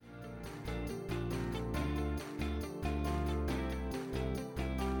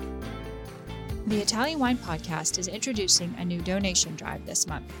The Italian Wine Podcast is introducing a new donation drive this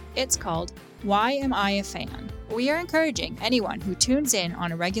month. It's called Why Am I a Fan? We are encouraging anyone who tunes in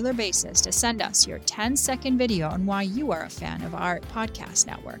on a regular basis to send us your 10-second video on why you are a fan of our podcast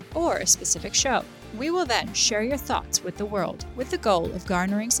network or a specific show. We will then share your thoughts with the world with the goal of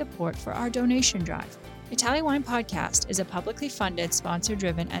garnering support for our donation drive. Italian Wine Podcast is a publicly funded,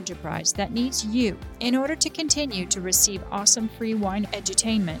 sponsor-driven enterprise that needs you in order to continue to receive awesome free wine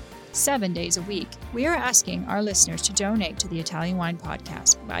edutainment 7 days a week. We are asking our listeners to donate to the Italian Wine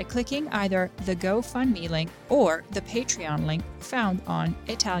Podcast by clicking either the GoFundMe link or the Patreon link found on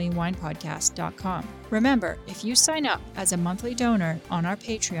ItalianWinePodcast.com. Remember, if you sign up as a monthly donor on our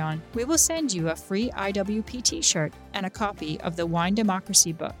Patreon, we will send you a free IWP t-shirt and a copy of the Wine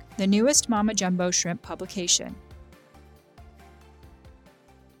Democracy book, the newest Mama Jumbo Shrimp publication.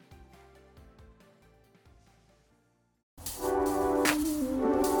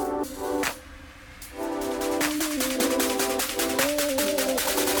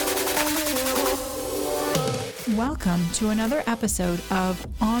 Welcome to another episode of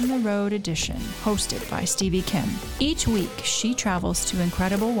On the Road Edition, hosted by Stevie Kim. Each week, she travels to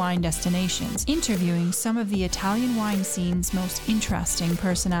incredible wine destinations, interviewing some of the Italian wine scene's most interesting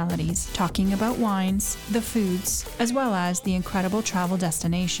personalities, talking about wines, the foods, as well as the incredible travel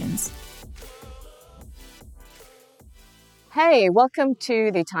destinations. Hey, welcome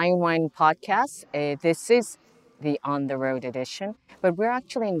to the Italian Wine Podcast. This is the On the Road Edition, but we're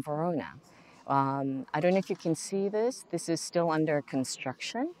actually in Verona. I don't know if you can see this. This is still under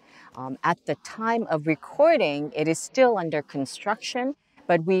construction. At the time of recording, it is still under construction,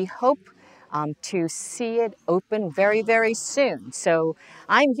 but we hope to see it open very, very soon. So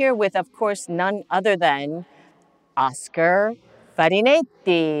I'm here with, of course, none other than Oscar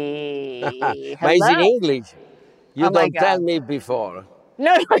Farinetti. But it's in English. You Oh my don't tell God. me before.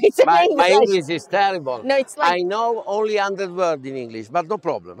 No, it's in My English. English is terrible. No, it's like- I know only 100 words in English, but no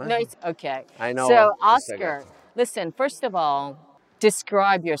problem. No, it's okay. I know. So, a Oscar, second. listen, first of all,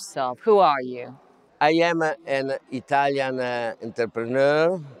 describe yourself. Who are you? I am an Italian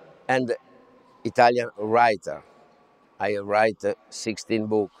entrepreneur and Italian writer. I write 16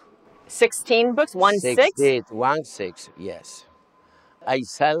 books. 16 books? 1-6? 1-6, yes. I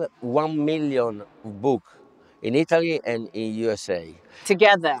sell 1 million books in Italy and in USA.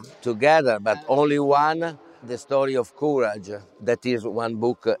 Together. Together, but only one, The Story of Courage, that is one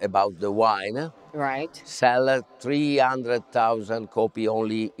book about the wine, Right. sell 300,000 copies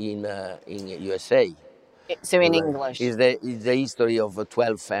only in USA. So in English. Is the history of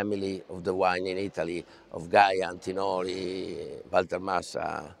 12 family of the wine in Italy, of Gaia, Antinori, Walter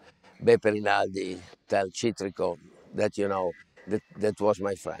Massa, Beppe Rinaldi, Tel Citrico, that you know, that was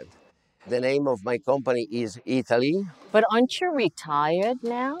my friend. The name of my company is Italy. But aren't you retired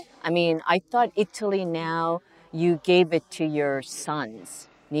now? I mean, I thought Italy now, you gave it to your sons,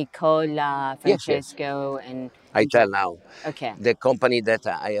 Nicola, Francesco, and... I tell now. Okay. The company that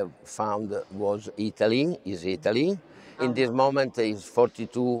I have found is Italy. In this moment, is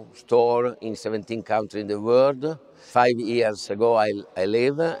 42 stores in 17 countries in the world. 5 years ago, I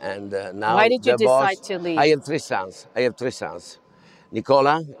live, and now Why did you the boss, decide to leave? I have three sons.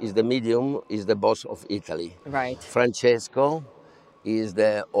 Nicola is the medium, is the boss of Italy. Right. Francesco is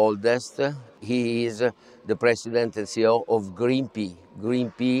the oldest. He is the president and CEO of Greenpea.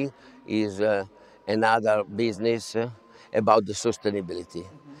 Greenpea is another business about the sustainability.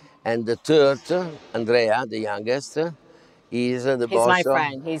 And the third, Andrea, the youngest, is the boss. He's my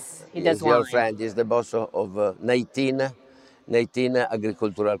friend. He does wine. Your friend. He's the boss of 19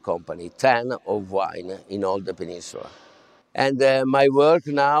 agricultural company, 10 of wine in all the peninsula. And my work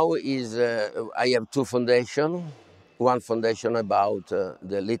now is, I have two foundations. One foundation about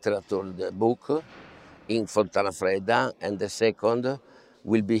the literature, the book, in Fontana Fredda, and the second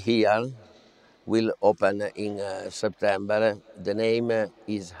will be here, will open in September. The name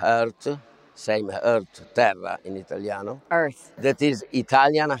is Earth, same Earth, Terra in Italiano. Earth. That is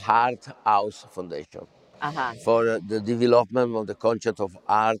Italian Art House Foundation for the development of the concept of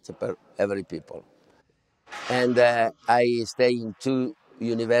art per every people. And I stay in two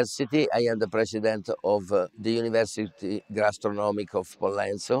universities. I am the president of the University Gastronomic of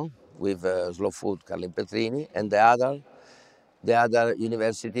Pollenzo with Slow Food Carlin Petrini, and the other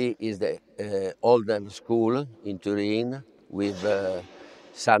university is the Olden School in Turin with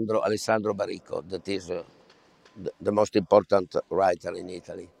Alessandro Baricco, that is the most important writer in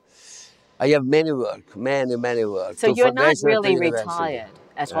Italy. I have many work. So you're not really retired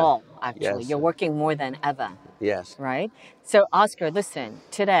at all, actually. Yes. You're working more than ever. Yes. Right? So, Oscar, listen,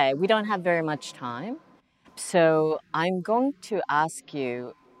 today we don't have very much time. So I'm going to ask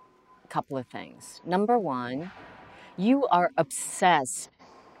you couple of things. Number one, you are obsessed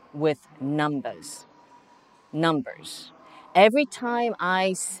with numbers. Numbers. Every time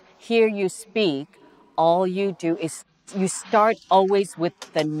I hear you speak, all you do is you start always with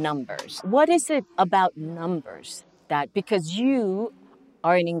the numbers. What is it about numbers that, because you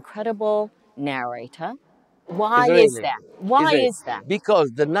are an incredible narrator, why is that? Why is that? Because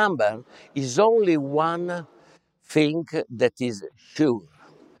the number is only one thing that is sure.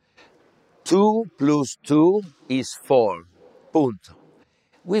 2 plus 2 is 4. Punto.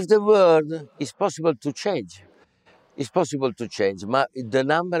 With the word, it's possible to change. It's possible to change, but the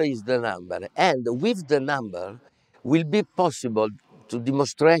number is the number. And with the number, will be possible to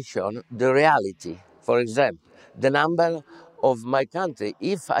demonstration the reality. For example, the number of my country.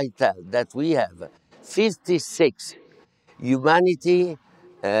 If I tell that we have 56 humanity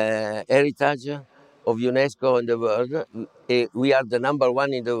heritage of UNESCO in the world, we are the number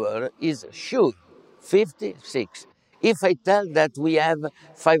one in the world, is sure, 56. If I tell that we have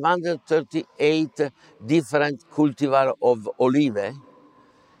 538 different cultivars of olive,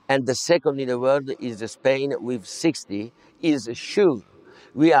 and the second in the world is Spain with 60, is sure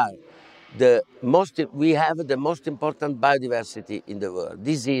we have the most important biodiversity in the world.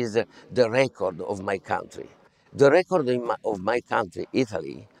 This is the record of my country. The record of my country,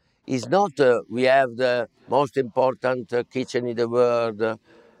 Italy, is not we have the most important kitchen in the world,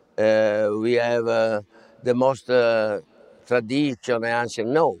 we have the most tradition and ancient.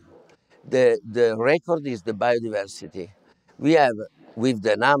 No, the record is the biodiversity. We have with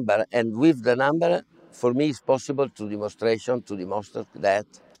the number, and with the number, for me, it's possible to demonstrate that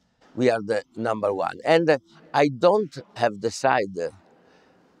we are the number one. And I don't have decided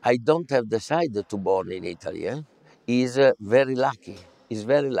to born in Italy. Is very lucky. Is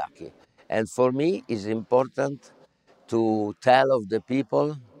very lucky. And for me, it's important to tell of the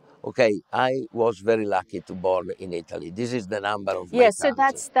people, okay, I was very lucky to born in Italy. This is the number of my so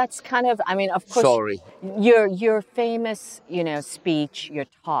that's kind of, I mean, of course. Sorry. Your famous, speech, your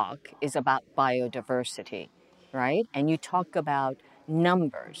talk is about biodiversity, right? And you talk about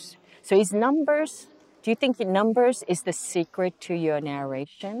numbers. So do you think numbers is the secret to your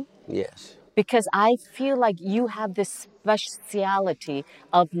narration? Yes. Because I feel like you have this speciality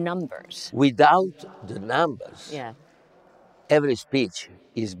of numbers. Without the numbers, yeah, every speech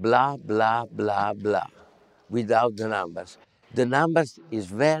is blah, blah, blah, blah. Without the numbers is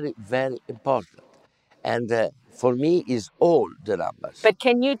very, very important. And for me, is all the numbers. But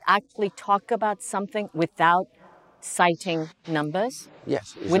can you actually talk about something without citing numbers?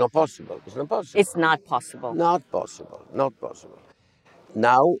 Yes, it's not possible. It's not possible. It's not possible. Not possible. Not possible.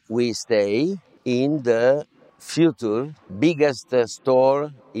 Now we stay in the future biggest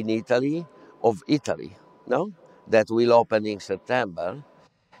store in Italy of Italy, no? That will open in September,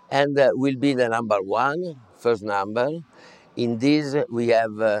 and will be the number one, first number. In this we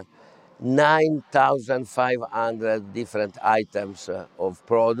have 9,500 different items of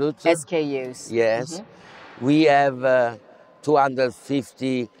products. SKUs. Yes. Mm-hmm. We have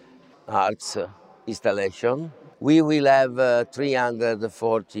 250 arts installation. We will have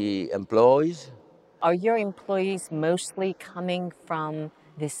 340 employees. Are your employees mostly coming from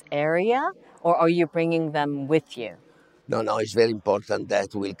this area, or are you bringing them with you? No, it's very important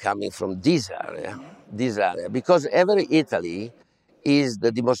that will coming from this area, because every Italy is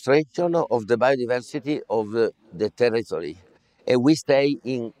the demonstration of the biodiversity of the territory. And we stay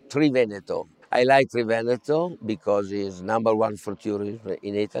in Triveneto. I like Triveneto because it's number one for tourism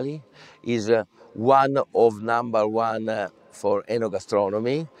in Italy. Is one of number one for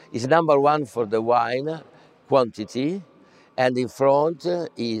enogastronomy. It's number one for the wine quantity. And in front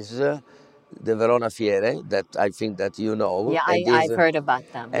is the Verona Fiere, that I think that you know. Yeah, I've heard about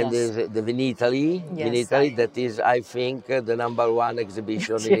them. And yes. The Vinitaly, that is, I think, the number one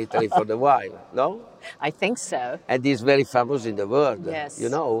exhibition in Italy for the wine, no? I think so. And it's very famous in the world, yes. You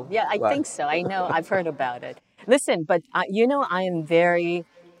know? Yeah, I think so. I know, I've heard about it. Listen, but I am very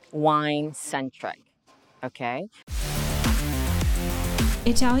wine-centric, okay?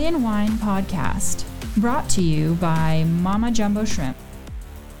 Italian Wine Podcast, brought to you by Mama Jumbo Shrimp.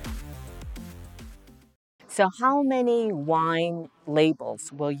 So how many wine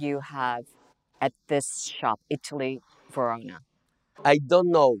labels will you have at this shop, Italy Verona? I don't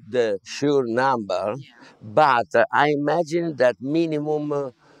know the sure number, but I imagine that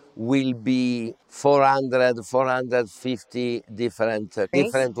minimum will be 400, 450 different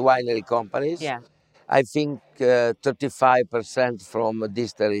winery companies. Yeah. I think 35% from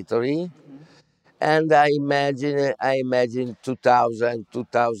this territory. Mm-hmm. And I imagine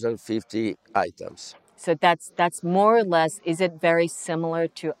 2,050 items. So that's more or less. Is it very similar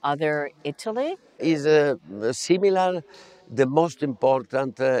to other Italy? Is similar. The most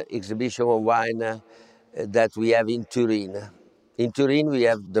important exhibition of wine that we have in Turin. In Turin, we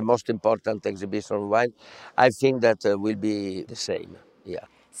have the most important exhibition of wine. I think that will be the same. Yeah.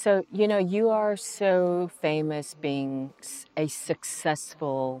 So, you know, you are so famous being a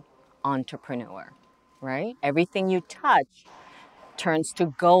successful entrepreneur, right? Everything you touch turns to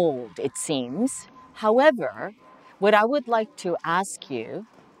gold, it seems. However, what I would like to ask you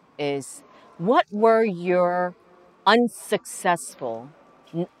is what were your unsuccessful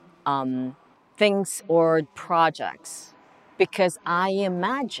things or projects? Because I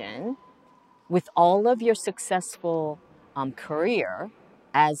imagine with all of your successful career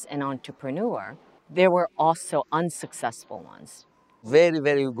as an entrepreneur, there were also unsuccessful ones. Very,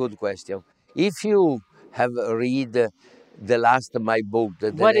 very good question. If you have read the last my book,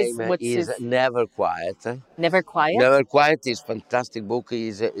 the name is Never Quiet. Never Quiet? Never Quiet is fantastic book.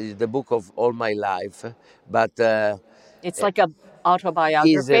 Is the book of all my life, but it's like a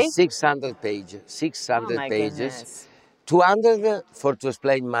autobiography. Is 600 pages. 600 pages. Goodness. 200 for to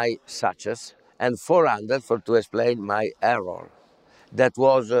explain my success and 400 for to explain my error. That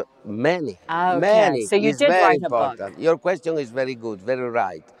was many. Many. So you did write important. A book. Your question is very good, very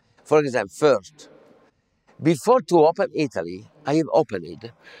right. For example, first, before to open Italy, I have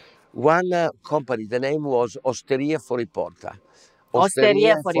opened one company. The name was Osteria Fuori Porta.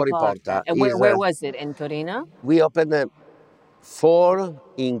 Osteria Fuori Porta. And where was it? In Torino? We opened 4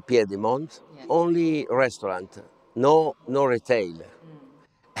 in Piedmont. Yeah. Only restaurant, no retail.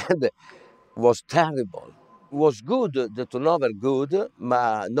 And it was terrible. Was good, the turnover good,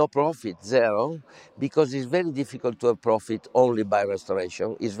 but no profit, zero, because it's very difficult to have profit only by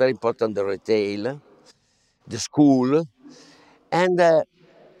restoration. It's very important the retail, the school, and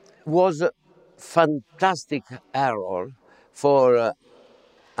was fantastic error for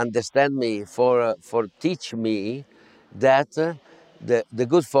understand me, for teach me that the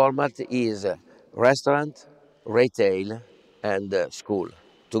good format is restaurant, retail, and school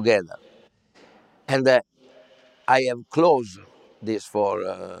together. And I have closed this for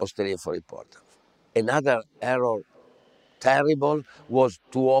Osteria Fuori Porta. Another error, terrible, was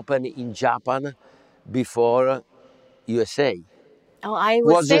to open in Japan before USA. Oh, I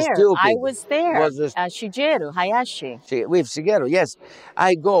was there. I was there. Shigeru Hayashi. With Shigeru, yes.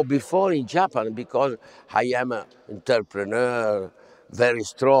 I go before in Japan because I am an entrepreneur, very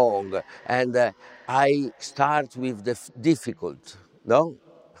strong, and I start with the difficult, no?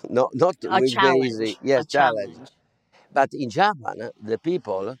 No, not with challenge. The easy. Yes, challenge. But in Japan, the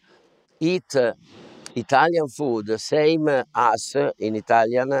people eat Italian food, same as in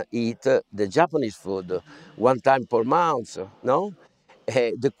Italian eat the Japanese food 1 time per month, no?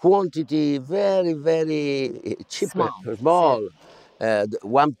 The quantity very, very cheap, small.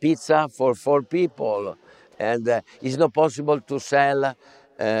 1 pizza for 4 people, and it's not possible to sell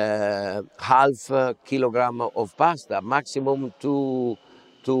half kilogram of pasta, maximum 2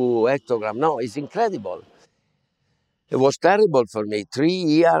 hectogram. No, it's incredible. It was terrible for me. 3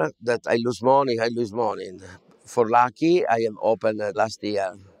 years that I lose money. For lucky, I am opened last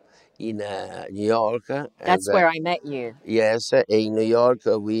year in New York. That's where I met you. Yes, in New York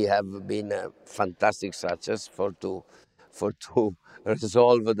we have been a fantastic success for to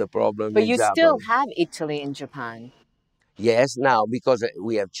resolve the problem. But you still have Italy and Japan. Yes, now because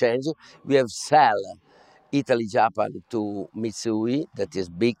we have changed, we have sell Italy Japan to Mitsui, that is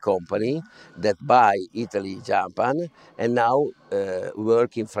big company that buy Italy Japan and now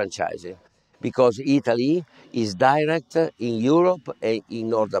work in franchising. Because Italy is direct in Europe and in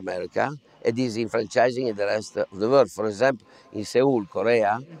North America, and is in franchising in the rest of the world. For example, in Seoul,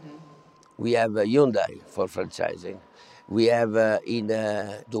 Korea, we have Hyundai for franchising. We have in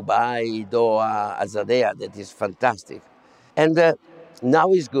Dubai, Doha, Azadea, that is fantastic. And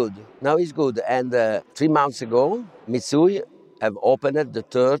now it's good. And 3 months ago, Mitsui have opened the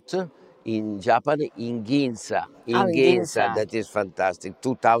 3rd in Japan, in Ginza. Ginza, that is fantastic,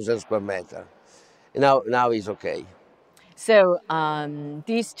 2,000 square meters. Now it's okay. So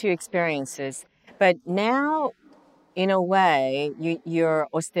these 2 experiences, but now, in a way, you're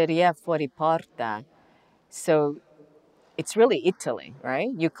Osteria Fuori Porta, so it's really Italy, right?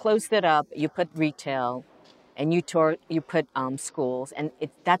 You closed it up, you put retail, and you put schools, and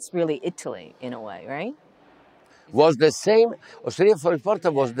that's really Italy in a way, right? Was the same. Osteria Fuori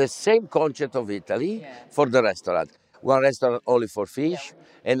Porta was the same concept of Italy for the restaurant. 1 restaurant only for fish,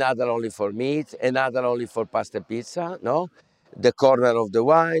 another only for meat, another only for pasta and pizza, no? The corner of the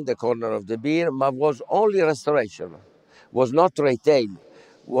wine, the corner of the beer, but was only restoration. Was not retail.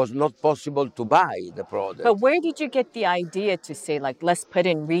 was not possible to buy the product. But where did you get the idea to say, like, let's put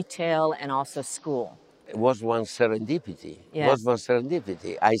in retail and also school? It was one serendipity. Yeah. It was one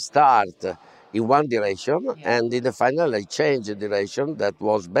serendipity. I start in one direction, and in the final I changed the direction that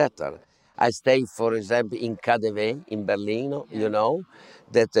was better. I stay, for example, in KaDeWe in Berlin, you know,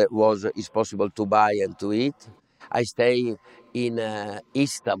 that is possible to buy and to eat. I stay in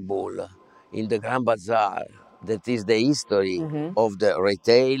Istanbul, in the Grand Bazaar, that is the history of the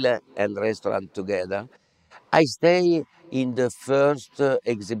retail and restaurant together. I stay in the first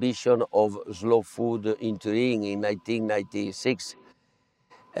exhibition of slow food in Turin in 1996.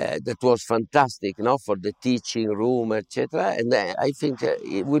 That was fantastic, for the teaching room, etc. And I think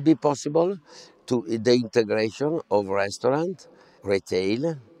it would be possible to the integration of restaurant,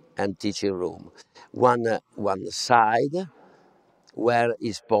 retail, and teaching room. One side where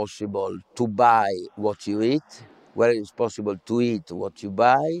it's possible to buy what you eat, where it's possible to eat what you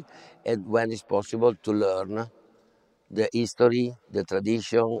buy, and when it's possible to learn the history, the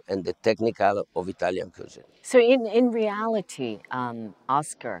tradition, and the technical of Italian cuisine. So in reality,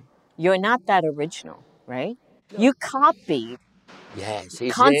 Oscar, you're not that original, right? No. You copied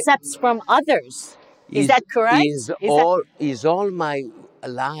concepts from others. Is that correct? Is all my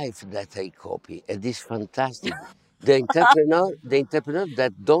life that I copy, and it's fantastic. The entrepreneur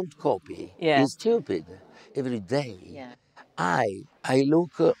that don't copy is stupid. Every day, I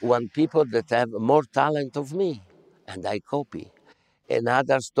look one people that have more talent of me, and I copy.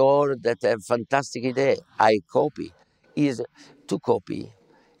 Another store that have fantastic idea, I copy. To copy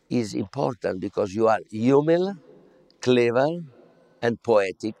is important because you are human, clever, and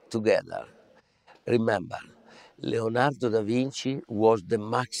poetic together. Remember, Leonardo da Vinci was the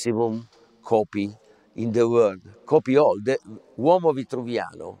maximum copy in the world. Copy all. The Uomo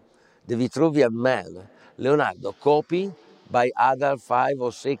Vitruviano, the Vitruvian man, Leonardo, copy by other 5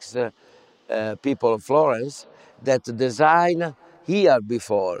 or 6 people of Florence that design here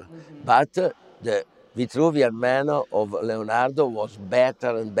before. But the Vitruvian man of Leonardo was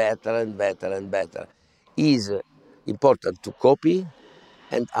better and better and better and better. It's important to copy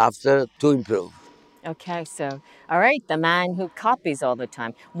and after to improve. Okay, so, all right, the man who copies all the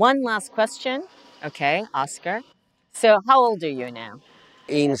time. One last question. Okay, Oscar. So how old are you now?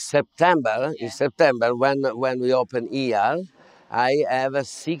 In September, when we open here, I have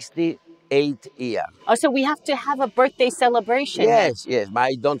 68 years. Oh, so we have to have a birthday celebration. Yes, but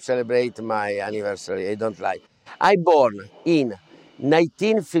I don't celebrate my anniversary. I don't like. I born in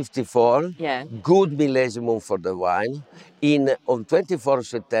 1954, good millesimo for the wine. On 24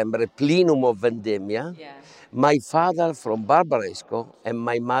 September, plenum of Vendemmia. My father from Barbaresco and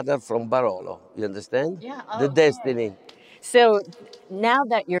my mother from Barolo. You understand? Yeah. The destiny. So now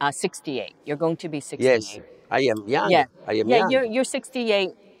that you're 68, you're going to be 68. Yes, I am young. Yeah, I am young. You're 68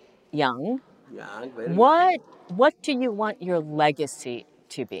 young. Very What do you want your legacy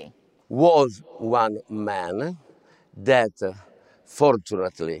to be? Was one man that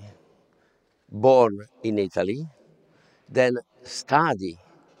fortunately born in Italy, then studied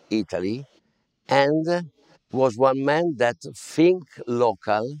Italy, and was one man that think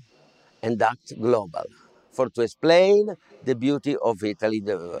local and act global for to explain the beauty of Italy in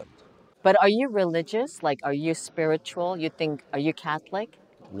the world. But are you religious? Like, are you spiritual? Are you Catholic?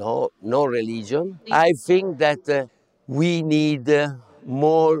 No religion. I think that we need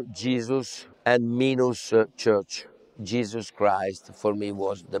more Jesus and minus church. Jesus Christ, for me,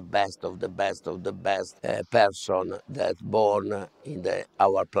 was the best of the best of the best person that born in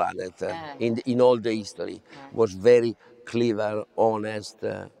our planet, in all the history. Was very clever, honest,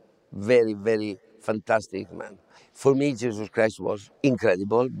 very, very fantastic man. For me, Jesus Christ was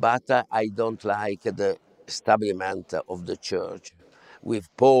incredible, but I don't like the establishment of the church with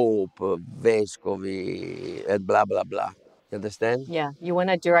Pope, Vescovi, and blah, blah, blah. You understand? Yeah, you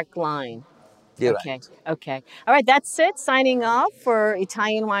want a direct line. Direct. Okay. All right, that's it. Signing off for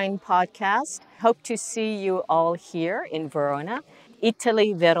Italian Wine Podcast. Hope to see you all here in Verona.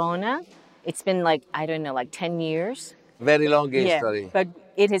 Italy, Verona. It's been 10 years. Very long history. Yeah, but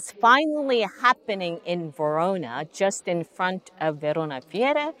it is finally happening in Verona, just in front of Verona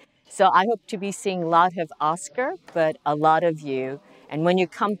Fiere. So I hope to be seeing a lot of Oscar, but a lot of you. And when you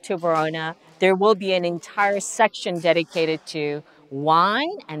come to Verona, there will be an entire section dedicated to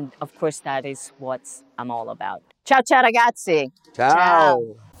wine. And of course, that is what I'm all about. Ciao, ciao, ragazzi. Ciao.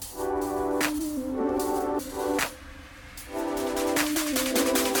 Ciao.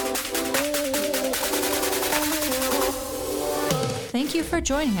 Thank you for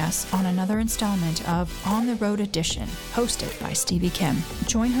joining us on another installment of On the Road Edition, hosted by Stevie Kim.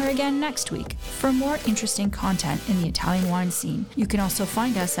 Join her again next week for more interesting content in the Italian wine scene. You can also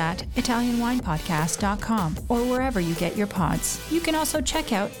find us at ItalianWinePodcast.com or wherever you get your pods. You can also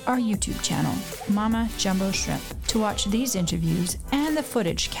check out our YouTube channel, Mama Jumbo Shrimp, to watch these interviews and the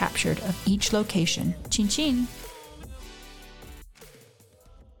footage captured of each location. Chin chin!